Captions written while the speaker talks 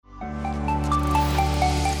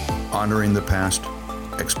honoring the past,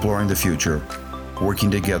 exploring the future, working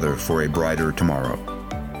together for a brighter tomorrow.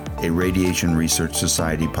 A Radiation Research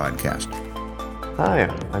Society podcast. Hi,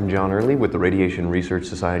 I'm John Early with the Radiation Research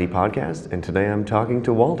Society podcast, and today I'm talking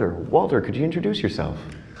to Walter. Walter, could you introduce yourself?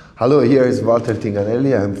 Hello, here is Walter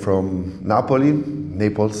Tinganelli. I'm from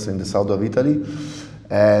Naples in the south of Italy.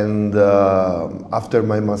 And after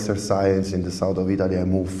my master science in the south of Italy, I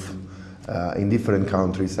moved in different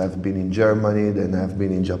countries. I've been in Germany, then I've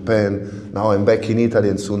been in Japan. Now I'm back in Italy,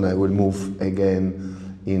 and soon I will move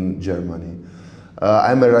again in Germany.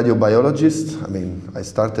 I'm a radiobiologist. I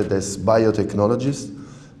started as biotechnologist,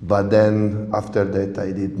 but then after that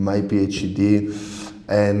I did my PhD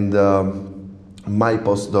and my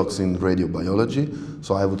postdocs in radiobiology.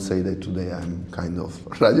 So I would say that today I'm kind of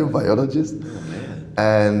radiobiologist.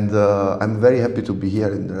 And I'm very happy to be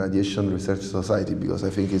here in the Radiation Research Society because I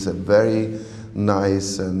think it's a very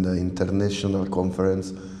nice and international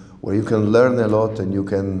conference where you can learn a lot and you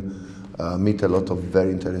can meet a lot of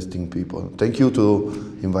very interesting people. Thank you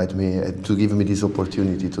to invite me and to give me this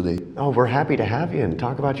opportunity today. Oh, we're happy to have you and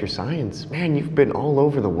talk about your science. Man, you've been all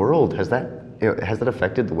over the world. Has that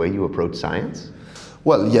affected the way you approach science?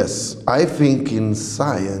 Well, yes. I think in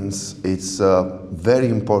science it's very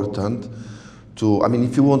important to,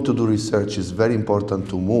 if you want to do research, it's very important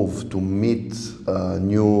to move, to meet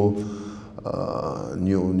new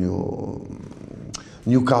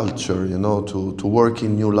culture, to work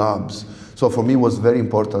in new labs. So for me, it was very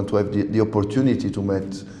important to have the opportunity to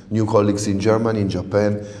meet new colleagues in Germany, in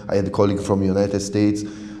Japan. I had a colleague from the United States.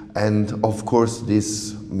 And of course,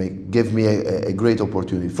 this gave me a great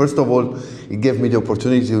opportunity. First of all, it gave me the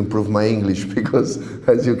opportunity to improve my English because,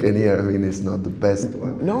 as you can hear, it's not the best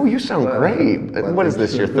one. No, you sound great. What is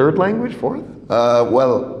this, your third language, fourth?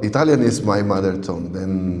 Well, Italian is my mother tongue.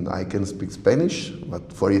 Then I can speak Spanish,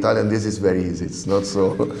 but for Italian, this is very easy. It's not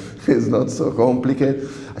so complicated.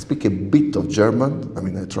 I speak a bit of German.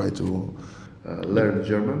 I try to learn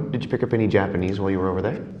German. Did you pick up any Japanese while you were over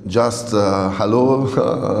there? Just hello,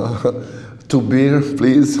 2 beer,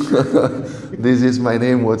 please. This is my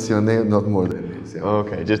name, what's your name? Not more than this. Yeah.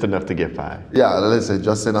 Okay, just enough to get by. Yeah, let's say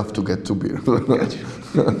just enough to get 2 beer.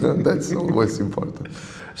 That's always important.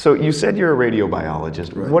 So you said you're a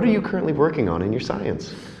radiobiologist. Right. What are you currently working on in your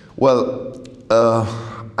science? Well,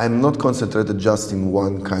 I'm not concentrated just in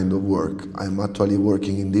one kind of work. I'm actually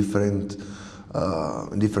working in different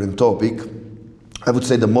topics. I would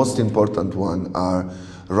say the most important one are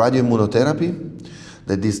radioimmunotherapy.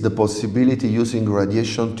 That is the possibility using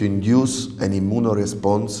radiation to induce an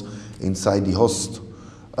immunoresponse inside the host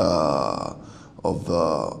of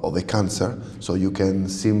a cancer. So you can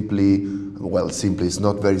simply, it's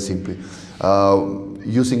not very simply,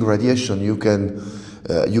 using radiation you can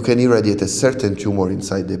irradiate a certain tumor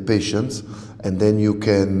inside the patients, and then you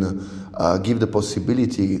can give the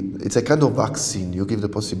possibility, it's a kind of vaccine, you give the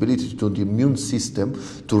possibility to the immune system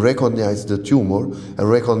to recognize the tumor and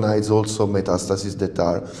recognize also metastases that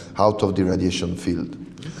are out of the radiation field.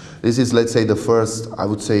 This is, let's say, the first, I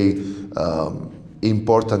would say,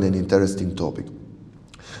 important and interesting topic.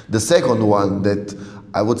 The second one that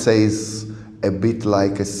I would say is a bit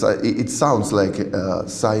like, it sounds like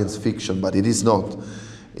science fiction, but it is not,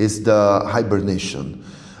 is the hibernation.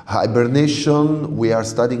 Hibernation, we are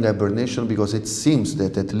studying hibernation because it seems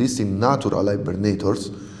that at least in natural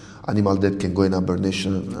hibernators, animals that can go in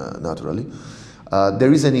hibernation naturally,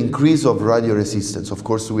 there is an increase of radio resistance. Of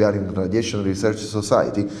course, we are in Radiation Research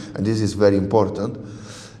Society, and this is very important.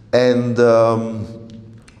 And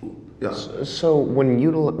So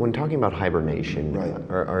when talking about hibernation, right.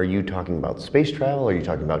 are you talking about space travel? Are you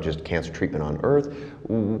talking about just cancer treatment on Earth?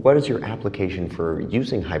 What is your application for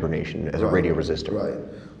using hibernation as a radioresistor? Right.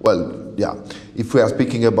 Well, yeah. If we are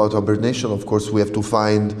speaking about hibernation, of course, we have to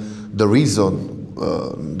find the reason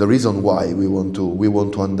why we want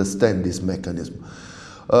to understand this mechanism.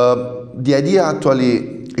 The idea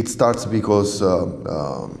actually it starts because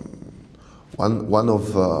one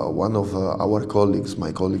of our colleagues,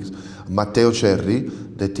 my colleagues, Matteo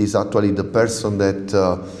Cerri, that is actually the person that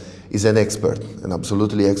is an expert, an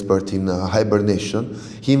absolutely expert in hibernation.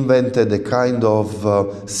 He invented a kind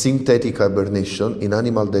of synthetic hibernation in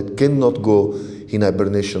animals that cannot go in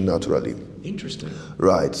hibernation naturally. Interesting.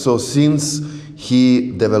 Right. So since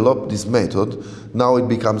he developed this method, now it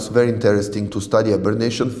becomes very interesting to study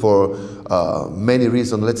hibernation for many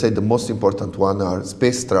reasons. Let's say the most important one are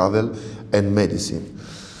space travel and medicine.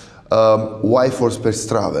 Why for space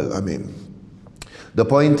travel? The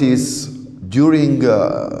point is during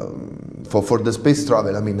for the space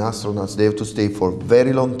travel, astronauts, they have to stay for a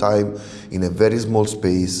very long time in a very small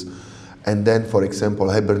space, and then, for example,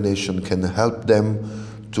 hibernation can help them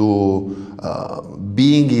to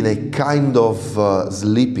being in a kind of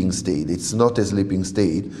sleeping state. It's not a sleeping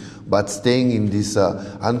state, but staying in this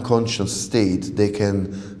unconscious state, they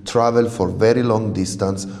can travel for very long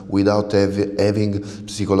distance without having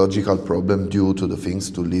psychological problem due to the things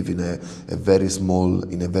to live in a very small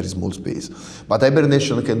space. But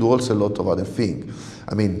hibernation can do also a lot of other things.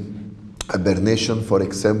 I mean, hibernation, for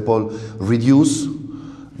example, reduce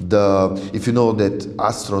if you know that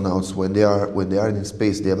astronauts, when they are in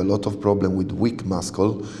space, they have a lot of problem with weak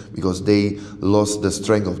muscle because they lost the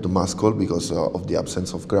strength of the muscle because of the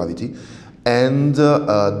absence of gravity, and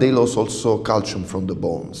they lost also calcium from the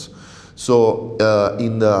bones. So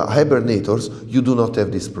in the hibernators, you do not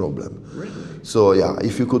have this problem. Really? So yeah,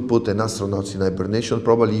 if you could put an astronaut in hibernation,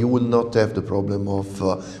 probably you will not have the problem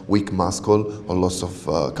of weak muscle or loss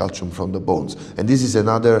of calcium from the bones. And this is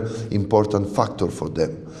another important factor for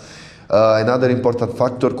them. Another important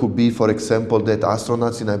factor could be, for example, that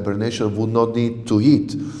astronauts in hibernation would not need to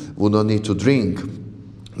eat, would not need to drink,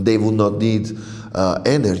 they would not need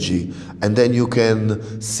energy. And then you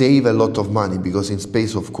can save a lot of money, because in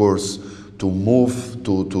space, of course, to move,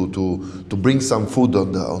 to bring some food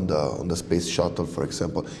on the space shuttle, for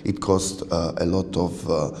example, it costs a lot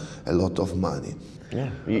of money. Yeah,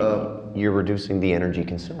 you're reducing the energy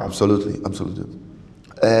consumed. Absolutely.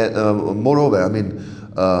 Moreover, I mean,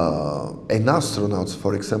 an astronaut,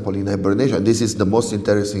 for example, in hibernation, this is the most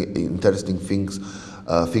interesting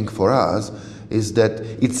thing for us, is that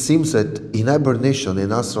it seems that in hibernation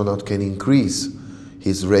an astronaut can increase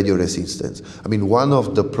his radio resistance. I mean, one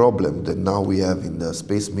of the problems that now we have in the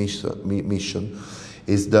space mission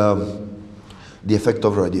is the effect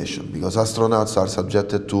of radiation, because astronauts are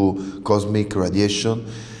subjected to cosmic radiation,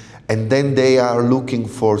 and then they are looking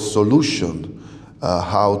for solution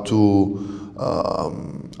how to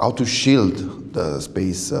shield the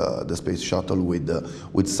space shuttle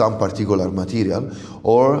with some particular material,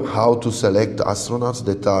 or how to select astronauts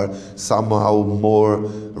that are somehow more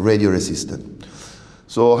radio resistant.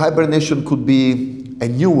 So hibernation could be a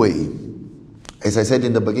new way, as I said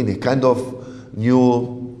in the beginning, a kind of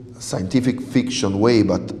new scientific fiction way,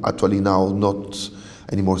 but actually now not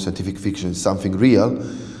anymore scientific fiction, it's something real,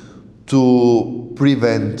 to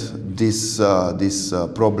prevent this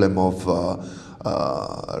problem of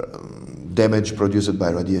damage produced by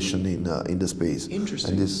radiation in the space.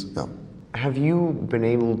 Interesting. And Have you been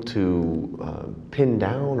able to pin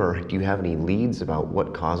down, or do you have any leads about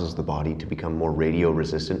what causes the body to become more radio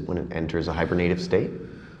resistant when it enters a hibernative state?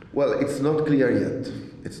 Well, it's not clear yet.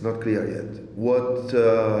 What,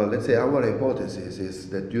 let's say, our hypothesis is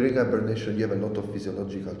that during hibernation you have a lot of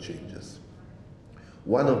physiological changes.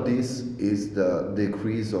 One of these is the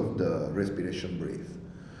decrease of the respiration breath.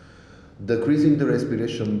 Decreasing the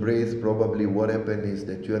respiration breath, probably what happened is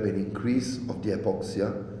that you have an increase of the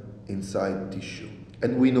hypoxia inside tissue.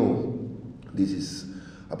 And we know, this is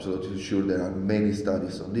absolutely sure, there are many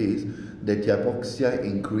studies on this, that the hypoxia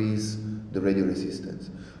increase the radio resistance.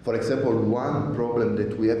 For example, one problem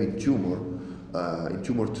that we have in tumor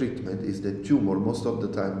treatment is that tumor, most of the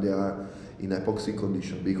time they are in hypoxic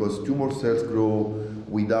condition, because tumor cells grow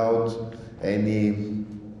without any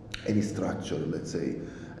structure, let's say.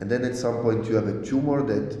 And then at some point you have a tumor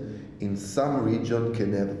that in some region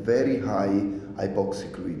can have very high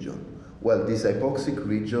hypoxic region. Well, these hypoxic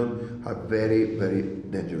region are very, very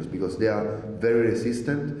dangerous because they are very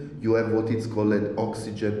resistant. You have what is called an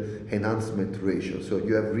oxygen enhancement ratio. So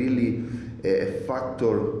you have really a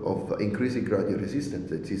factor of increasing radio resistance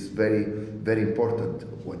that is very, very important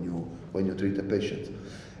when you treat a patient.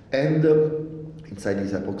 And inside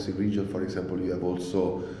this hypoxic region, for example, you have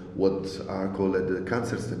also what are called the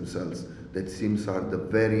cancer stem cells, that seems are the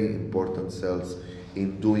very important cells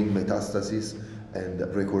in doing metastasis and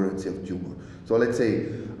recurrence of tumor. So let's say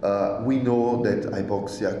we know that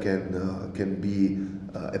hypoxia can be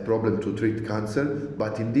a problem to treat cancer,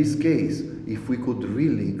 but in this case, if we could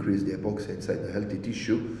really increase the hypoxia inside the healthy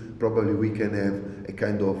tissue, probably we can have a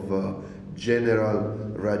kind of general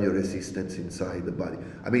radio resistance inside the body.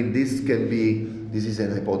 I mean, this is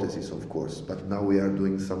an hypothesis, of course, but now we are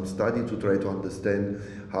doing some study to try to understand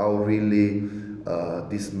how really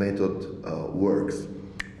this method works.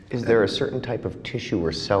 Is there a certain type of tissue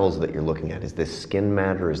or cells that you're looking at? Is this skin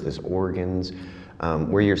matter? Is this organs?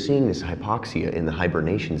 Where you're seeing this hypoxia in the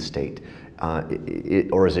hibernation state,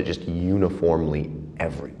 or is it just uniformly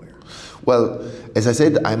everywhere? Well, as I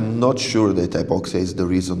said, I'm not sure that hypoxia is the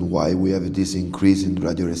reason why we have this increase in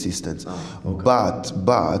radio resistance. Okay.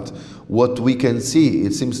 But what we can see,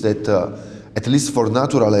 it seems that at least for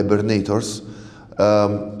natural hibernators,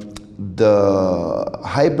 the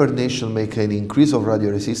hibernation make an increase of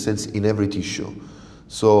radio resistance in every tissue.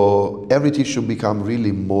 So every tissue become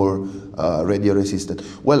really more radio-resistant.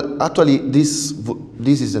 Well, actually, this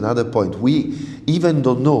is another point. We even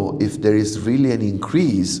don't know if there is really an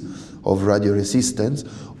increase of radio-resistance,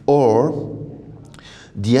 or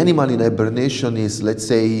the animal in hibernation is, let's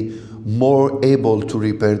say, more able to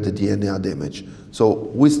repair the DNA damage. So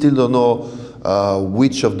we still don't know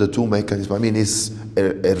which of the two mechanisms. I mean, is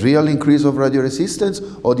a real increase of radio-resistance,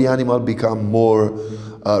 or the animal become more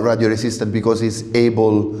radio-resistant because is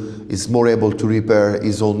more able to repair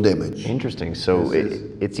his own damage. Interesting. So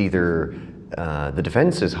it's either the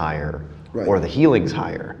defense is higher, right, or the healing's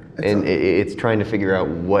higher. Exactly. And it's trying to figure out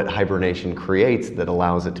what hibernation creates that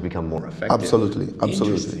allows it to become more effective. Absolutely.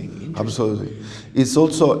 Interesting. Absolutely. It's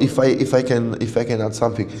also, if I can add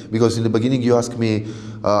something, because in the beginning you asked me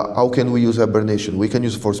how can we use hibernation. We can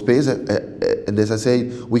use for space, and as I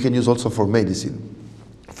say, we can use also for medicine.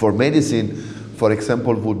 For medicine, for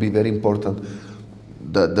example, would be very important.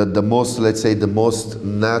 The most, let's say, the most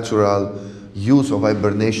natural use of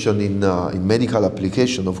hibernation in medical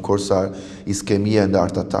application, of course, are ischemia and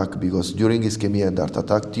heart attack, because during ischemia and heart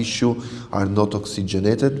attack, tissue are not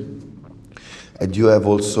oxygenated, and you have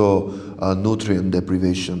also nutrient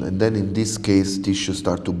deprivation, and then in this case, tissue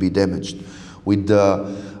start to be damaged. With the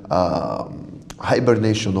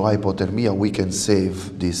hibernation or hypothermia, we can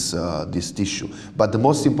save this tissue. But the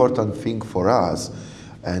most important thing for us,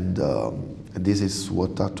 and this is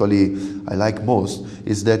what actually I like most,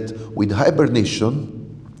 is that with hibernation,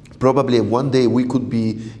 probably one day we could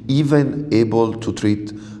be even able to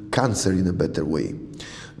treat cancer in a better way.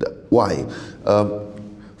 Why?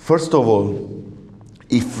 First of all,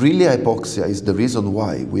 if really hypoxia is the reason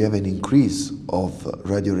why we have an increase of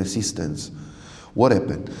radio resistance, what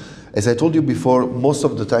happened? As I told you before, most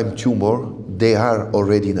of the time tumor, they are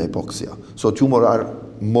already in hypoxia. So tumor are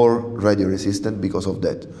more radio resistant because of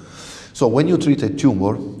that. So when you treat a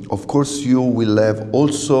tumor, of course you will have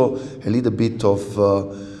also a little bit of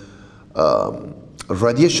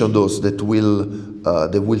radiation dose that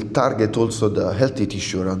will target also the healthy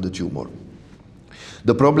tissue around the tumor.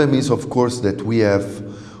 The problem is, of course, that we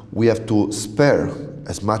have to spare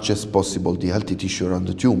as much as possible the healthy tissue around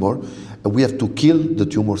the tumor, and we have to kill the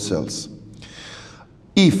tumor cells.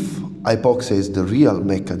 If hypoxia is the real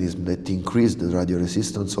mechanism that increases the radio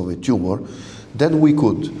resistance of a tumor, then we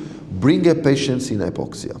could bring a patient in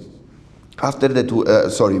hypoxia. After that,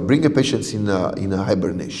 bring a patient in a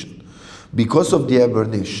hibernation. Because of the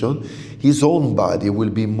hibernation, his own body will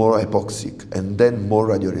be more hypoxic and then more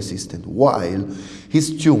radioresistant, while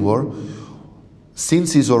his tumor,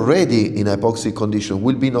 since he's already in hypoxic condition,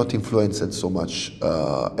 will be not influenced so much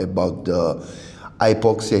about the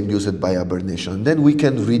hypoxia induced by hibernation. And then we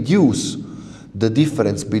can reduce the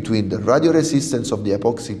difference between the radioresistance of the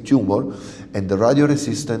hypoxic tumor and the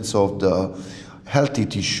radioresistance of the healthy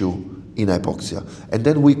tissue in hypoxia. And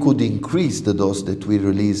then we could increase the dose that we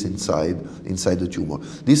release inside the tumor.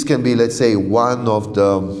 This can be, let's say, one of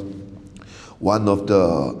the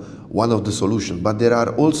solutions. But there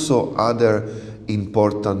are also other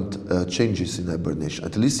important changes in hibernation.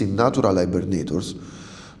 At least in natural hibernators,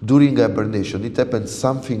 during hibernation, it happens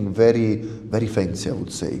something very, very fancy, I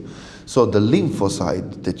would say. So the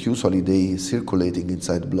lymphocyte that usually they circulating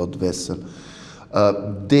inside blood vessel,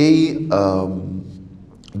 they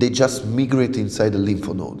just migrate inside the lymph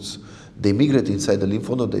nodes. They migrate inside the lymph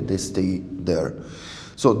node and they stay there.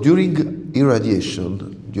 So during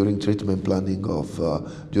irradiation, during treatment planning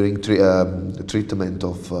treatment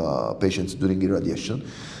of patients during irradiation,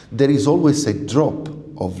 there is always a drop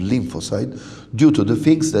of lymphocyte due to the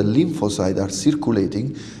things that lymphocytes are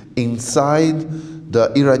circulating inside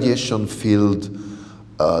the irradiation field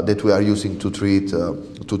that we are using to treat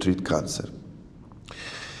cancer.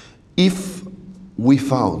 If we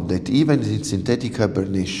found that even in synthetic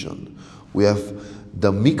hibernation, we have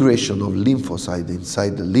the migration of lymphocytes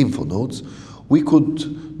inside the lymph nodes, we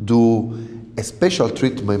could do a special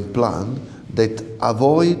treatment plan that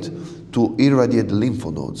avoid to irradiate the lymph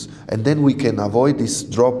nodes, and then we can avoid this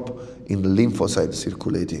drop in the lymphocyte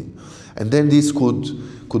circulating. And then this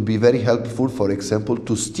could be very helpful, for example,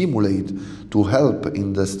 to help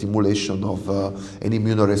in the stimulation of an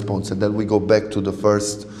immunoresponse. And then we go back to the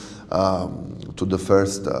first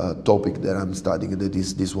topic that I'm studying, that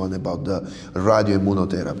is this one about the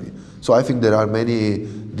radioimmunotherapy. So I think there are many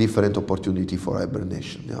different opportunities for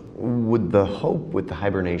hibernation. Yeah. With the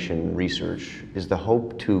hibernation research, is the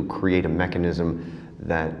hope to create a mechanism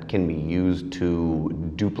that can be used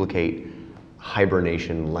to duplicate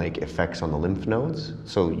hibernation-like effects on the lymph nodes?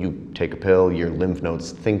 So you take a pill, your lymph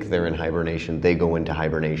nodes think they're in hibernation, they go into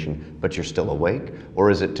hibernation, but you're still awake?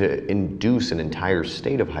 Or is it to induce an entire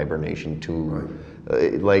state of hibernation to,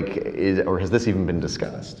 or has this even been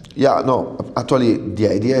discussed? Yeah, no, actually the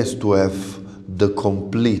idea is to have the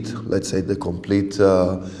complete, let's say the complete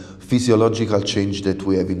physiological change that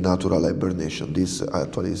we have in natural hibernation. This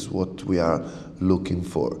actually is what we are looking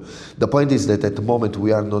for. The point is that at the moment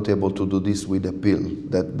we are not able to do this with a pill.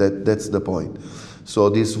 That's the point. So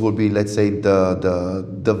this will be, let's say,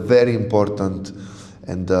 the very important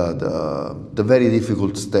and the very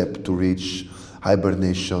difficult step to reach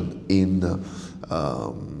hibernation in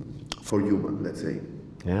for human, let's say.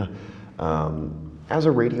 Yeah. As a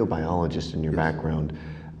radiobiologist in your background,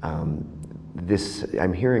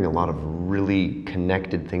 I'm hearing a lot of really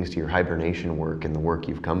connected things to your hibernation work and the work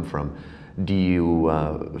you've come from. Do you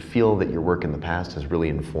feel that your work in the past has really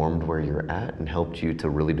informed where you're at and helped you to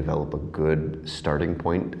really develop a good starting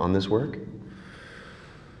point on this work?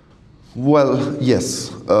 Well,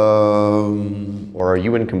 yes. Or are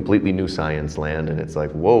you in completely new science land and it's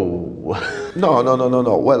like, whoa? No.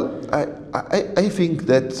 Well, I think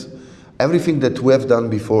that everything that we have done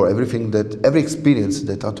before, every experience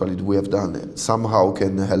that actually we have done somehow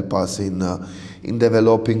can help us in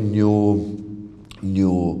developing new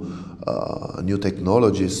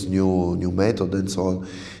technologies, new methods, and so on.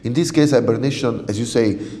 In this case, hibernation, as you say,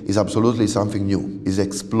 is absolutely something new. Is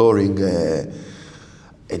exploring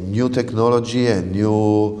a new technology and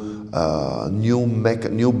new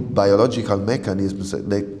biological mechanisms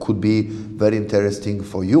that could be very interesting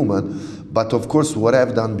for human. But of course, what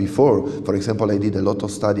I've done before, for example, I did a lot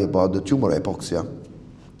of study about the tumor hypoxia.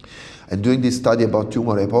 And doing this study about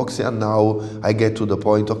tumor hypoxia, now I get to the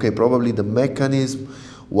point, okay, probably the mechanism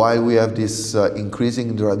why we have this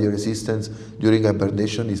increasing the radioresistance during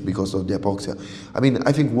hibernation is because of the hypoxia. I mean,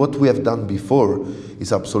 I think what we have done before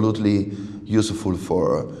is absolutely useful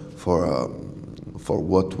for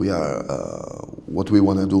what we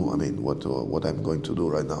want to do. I mean, what I'm going to do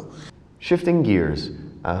right now. Shifting gears,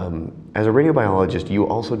 as a radiobiologist, you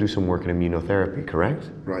also do some work in immunotherapy, correct?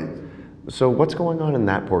 Right. So what's going on in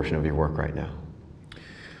that portion of your work right now?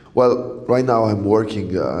 Well, right now I'm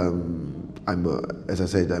working. As I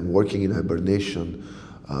said, I'm working in hibernation,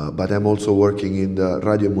 but I'm also working in the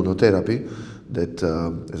radioimmunotherapy. That,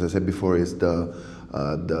 as I said before, is the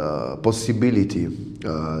possibility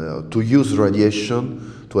to use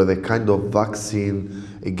radiation to have a kind of vaccine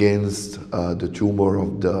against the tumor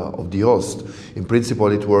of the host. In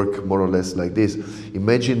principle, it works more or less like this.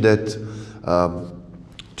 Imagine that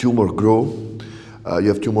tumor grow. You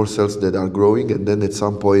have tumor cells that are growing, and then at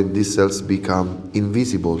some point these cells become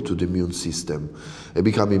invisible to the immune system. They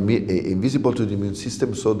become invisible to the immune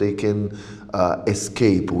system so they can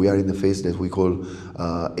escape. We are in the phase that we call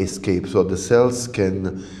escape. So the cells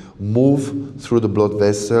can move through the blood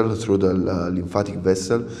vessel, through the lymphatic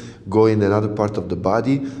vessel, go in another part of the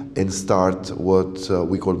body and start what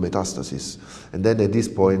we call metastasis. And then at this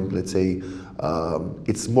point, let's say,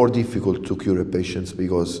 it's more difficult to cure a patient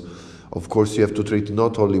because of course, you have to treat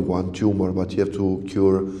not only one tumor, but you have to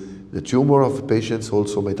cure the tumor of patients,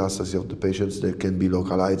 also metastasis of the patients that can be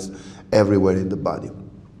localized everywhere in the body.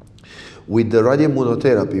 With the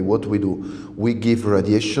radioimmunotherapy, what we do, we give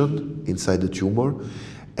radiation inside the tumor,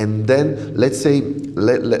 and then let's say,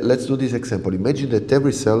 let's do this example. Imagine that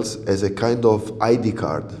every cell has a kind of ID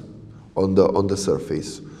card on the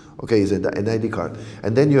surface. Okay, is an ID card,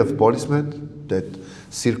 and then you have policemen that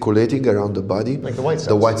circulating around the body, like the white cells.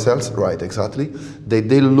 The white cells, right? Exactly.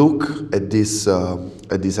 They look at this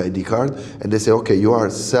ID card and they say, okay, you are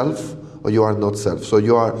self or you are not self. So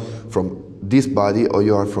you are from this body or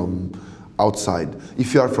you are from outside.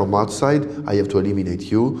 If you are from outside, I have to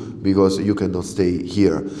eliminate you because you cannot stay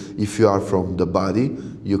here. If you are from the body,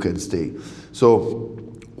 you can stay. So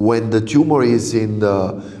when the tumor is in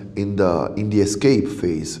the escape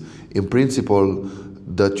phase, in principle,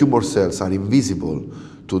 the tumor cells are invisible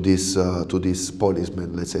to this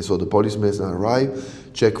policeman, let's say. So the policemen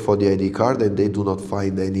arrive, check for the ID card, and they do not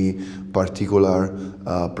find any particular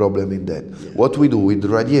problem in that. Yeah. What we do with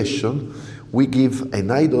radiation, we give an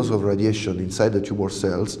high dose of radiation inside the tumor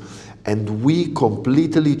cells, and we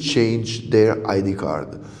completely change their ID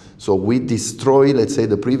card. So we destroy, let's say,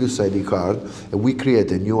 the previous ID card, and we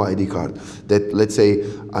create a new ID card that, let's say,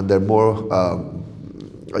 under more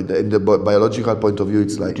in the biological point of view,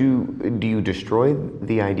 it's like Do you destroy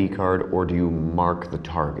the ID card or do you mark the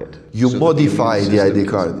target? you So modify the the immune ID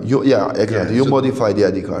system card. Exactly. You so- modify the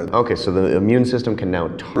ID card. Okay, so the immune system can now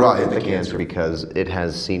target Right. the cancer because it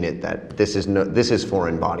has seen it that this is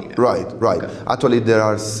foreign body now. Right. Actually, there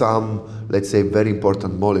are some, let's say, very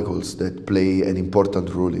important molecules that play an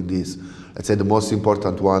important role in this. Let's say the most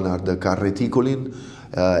important one are the carreticulin,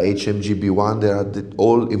 HMGB1. They are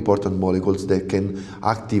all important molecules that can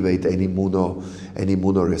activate an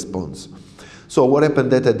immuno response. So what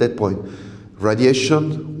happened at that point?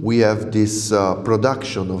 Radiation, we have this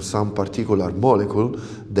production of some particular molecule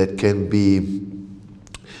that can be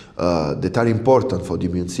that are important for the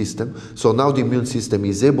immune system. So now the immune system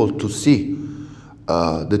is able to see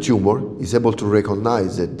the tumor, is able to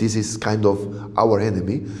recognize that this is kind of our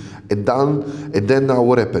enemy, and then now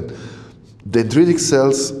what happened? The dendritic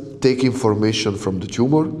cells take information from the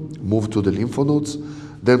tumor, move to the lymph nodes,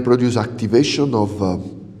 then produce activation of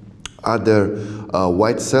other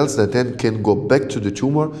white cells that then can go back to the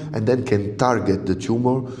tumor and then can target the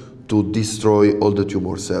tumor to destroy all the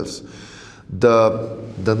tumor cells.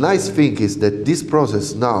 The nice thing is that this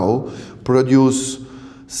process now produce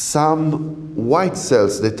some white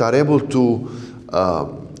cells that are able to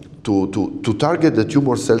target the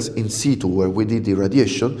tumor cells in situ where we did the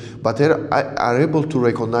irradiation, but are able to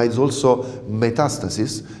recognize also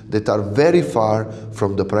metastases that are very far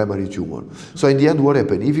from the primary tumor. So in the end, what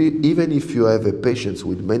happens? Even if you have a patient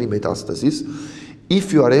with many metastases,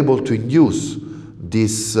 if you are able to induce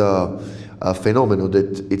this phenomenon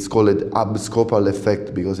that it's called abscopal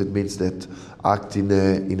effect, because it means that act in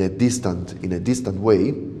a distant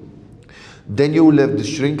way, then you will have the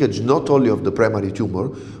shrinkage not only of the primary tumor,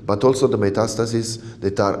 but also the metastases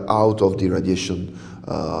that are out of the irradiation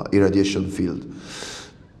field.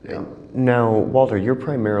 Now, Walter, you're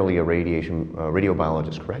primarily a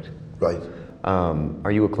radiobiologist, correct? Right.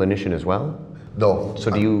 Are you a clinician as well? No.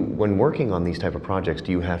 So when working on these type of projects,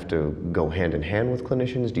 do you have to go hand in hand with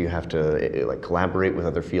clinicians? Do you have to collaborate with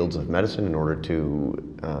other fields of medicine in order to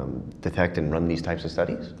detect and run these types of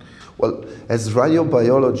studies? Well, as a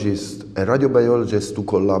radiobiologist to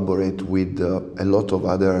collaborate with a lot of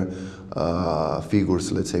other figures,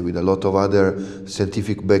 let's say, with a lot of other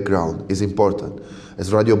scientific background is important. As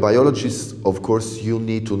radiobiologists, of course, you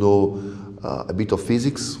need to know a bit of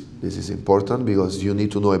physics. This is important because you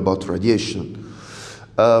need to know about radiation.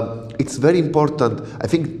 It's very important. I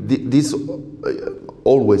think this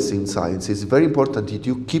always in science is very important that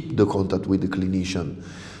you keep the contact with the clinician,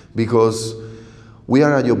 because we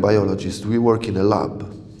are radiobiologists. We work in a lab,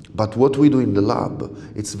 but what we do in the lab,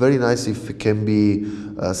 it's very nice if it can be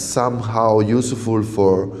somehow useful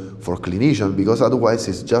for clinician, because otherwise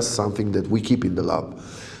it's just something that we keep in the lab.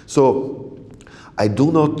 So I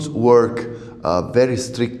do not work very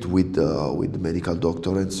strict with medical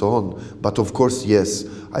doctor and so on. But of course, yes,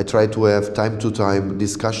 I try to have time to time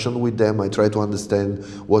discussion with them. I try to understand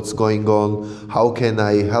what's going on, how can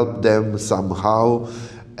I help them somehow,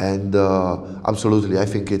 and absolutely, I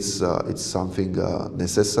think it's something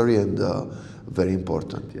necessary and very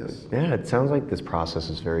important. Yes. Yeah, it sounds like this process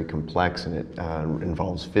is very complex, and it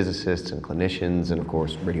involves physicists and clinicians, and of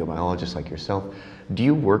course radiobiologists like yourself. Do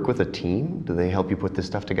you work with a team? Do they help you put this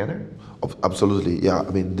stuff together? Absolutely, yeah. I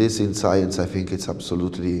mean, this in science, I think it's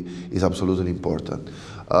absolutely important.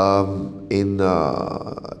 In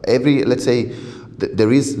every, let's say,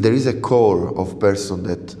 there is a core of person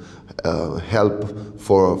that help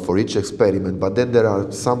for each experiment, but then there are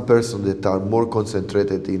some persons that are more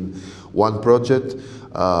concentrated in one project,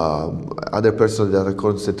 other persons that are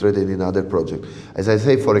concentrated in other project. As I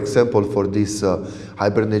say, for example, for this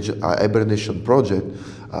hibernation project,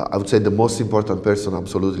 I would say the most important person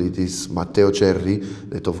absolutely is Matteo Cerri,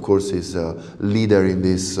 that of course is a leader in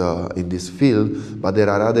this field, but there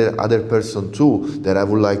are other persons too that I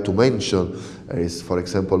would like to mention. There is, for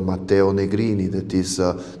example, Matteo Negrini, that is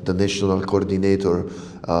the national coordinator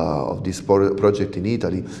of this project in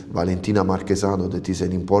Italy. Valentina Marchesano, that is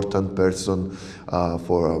an important person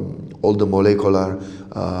for all the molecular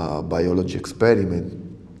biology experiment.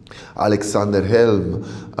 Alexander Helm,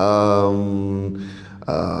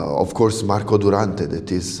 of course Marco Durante,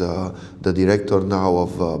 that is the director now of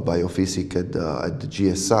biophysics at the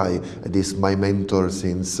GSI, and is my mentor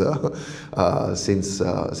since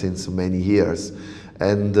many years.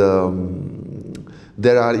 And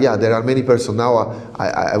there are many persons now.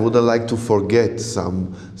 I wouldn't like to forget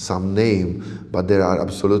some name, but there are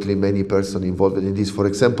absolutely many persons involved in this. For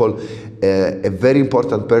example, a very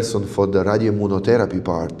important person for the radioimmunotherapy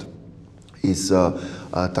part is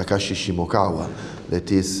Takashi Shimokawa. That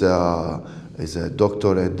is is a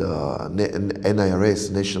doctor at NIRS,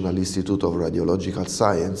 National Institute of Radiological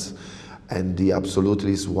Science, and he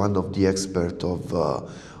absolutely is one of the experts of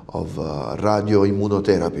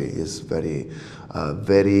radioimmunotherapy. Is very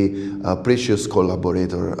precious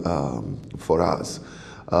collaborator for us.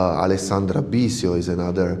 Alessandra Bisio is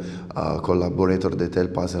another collaborator that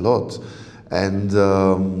helps us a lot, and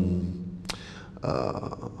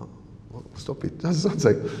stop it. That sounds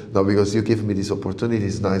like no, because you give me this opportunity.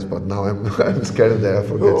 It's nice, but now I'm scared that I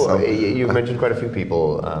forget some. You've mentioned quite a few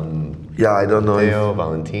people. Yeah, I don't know. Matteo,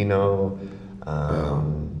 Valentino.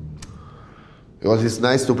 Because it's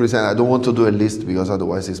nice to present. I don't want to do a list because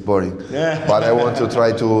otherwise it's boring. But I want to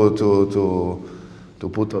try to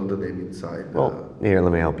put all the name inside. Well, here,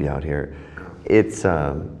 let me help you out here. It's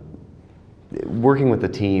working with the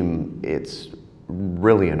team. It's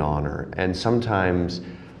really an honor, and sometimes,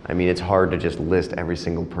 I mean, it's hard to just list every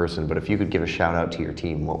single person. But if you could give a shout out to your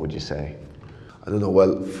team, what would you say? I don't know.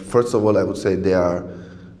 Well, first of all, I would say they are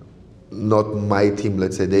not my team.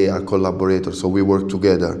 Let's say they are collaborators, so we work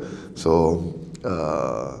together. So.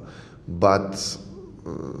 But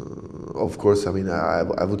of course, I mean,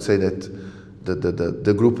 I would say that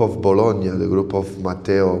the group of Bologna, the group of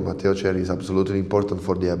Matteo Cherry is absolutely important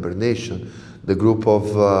for the hibernation. The group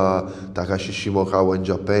of Takashi Shimokawa in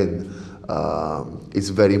Japan is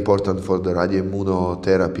very important for the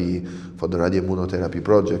radioimmunotherapy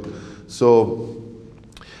project. So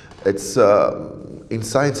it's in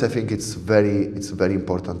science, I think it's very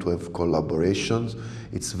important to have collaborations.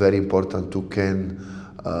 It's very important to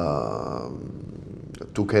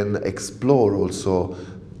can explore also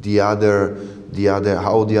the other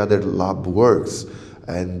how the other lab works,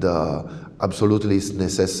 and absolutely it's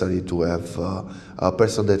necessary to have a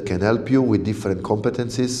person that can help you with different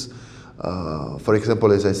competencies. For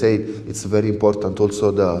example, as I say, it's very important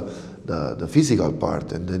also the physical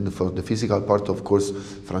part, and then for the physical part, of course,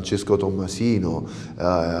 Francesco Tommasino,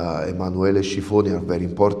 Emanuele Schifoni are very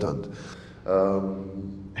important.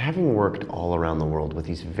 Having worked all around the world with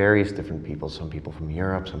these various different people, some people from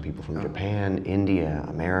Europe, some people from Japan, India,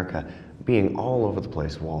 America, being all over the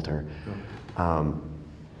place, Walter, are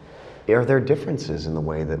there differences in the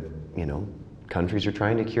way that, countries are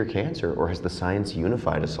trying to cure cancer, or has the science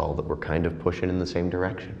unified us all that we're kind of pushing in the same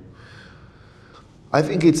direction? I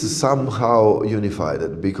think it's somehow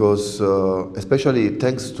unified because, especially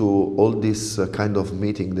thanks to all this kind of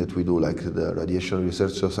meeting that we do, like the Radiation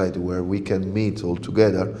Research Society, where we can meet all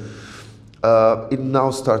together, it now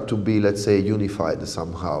starts to be, let's say, unified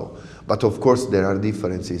somehow. But of course, there are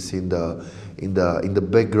differences in the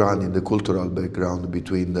background, in the cultural background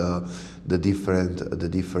between the different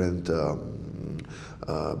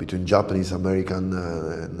between Japanese, American,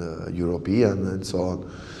 and European, and so on.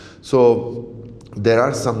 So there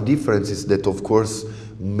are some differences that, of course,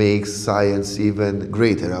 make science even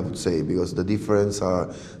greater, I would say, because the differences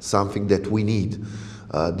are something that we need.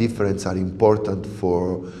 Differences are important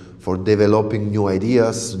for developing new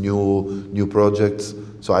ideas, new projects.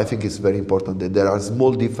 So I think it's very important that there are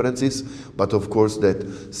small differences, but of course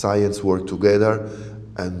that science work together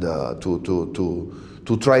and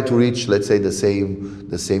to try to reach, let's say, the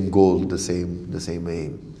same goal, the same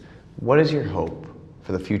aim. What is your hope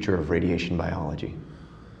for the future of radiation biology?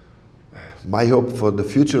 My hope for the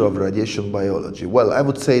future of radiation biology? Well, I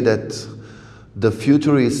would say that the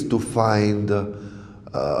future is to find,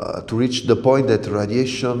 to reach the point that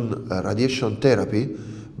radiation therapy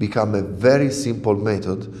become a very simple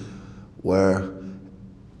method where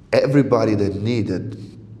everybody that need it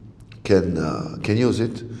can use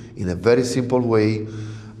it in a very simple way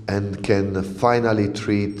and can finally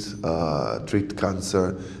treat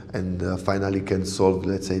cancer and finally can solve,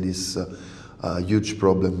 let's say, this huge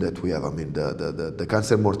problem that we have. I mean, the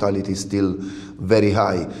cancer mortality is still very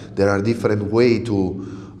high. There are different ways to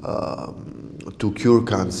cure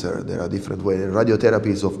cancer. There are different ways. Radiotherapy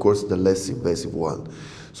is, of course, the less invasive one.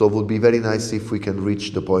 So it would be very nice if we can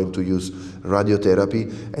reach the point to use radiotherapy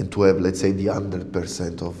and to have, let's say, the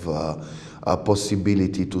 100% of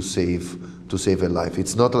possibility to save a life.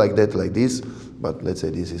 It's not like this, but let's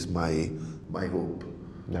say this is my hope.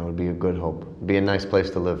 That would be a good hope. Be a nice place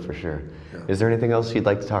to live for sure. Yeah. Is there anything else you'd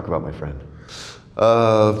like to talk about, my friend?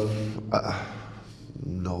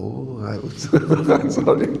 No, I would. I'm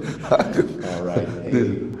sorry. All right.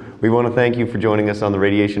 We want to thank you for joining us on the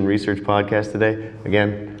Radiation Research Podcast today.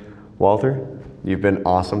 Again, Walter, you've been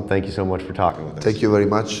awesome. Thank you so much for talking with us. Thank you very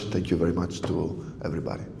much. Thank you very much to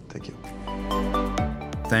everybody. Thank you.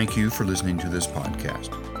 Thank you for listening to this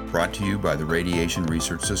podcast, brought to you by the Radiation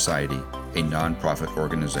Research Society, a non-profit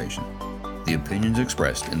organization. The opinions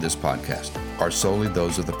expressed in this podcast are solely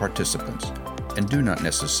those of the participants and do not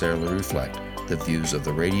necessarily reflect the views of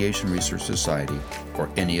the Radiation Research Society or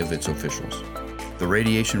any of its officials. The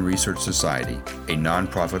Radiation Research Society, a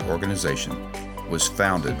nonprofit organization, was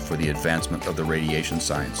founded for the advancement of the radiation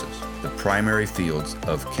sciences. The primary fields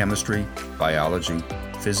of chemistry, biology,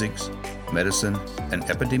 physics, medicine, and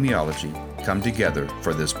epidemiology come together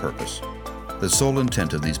for this purpose. The sole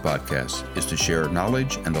intent of these podcasts is to share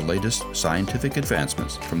knowledge and the latest scientific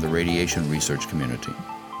advancements from the radiation research community.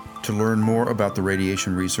 To learn more about the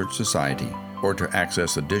Radiation Research Society or to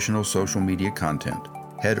access additional social media content,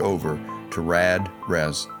 head over to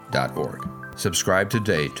radres.org. Subscribe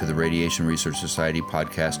today to the Radiation Research Society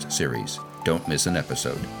podcast series. Don't miss an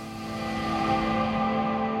episode.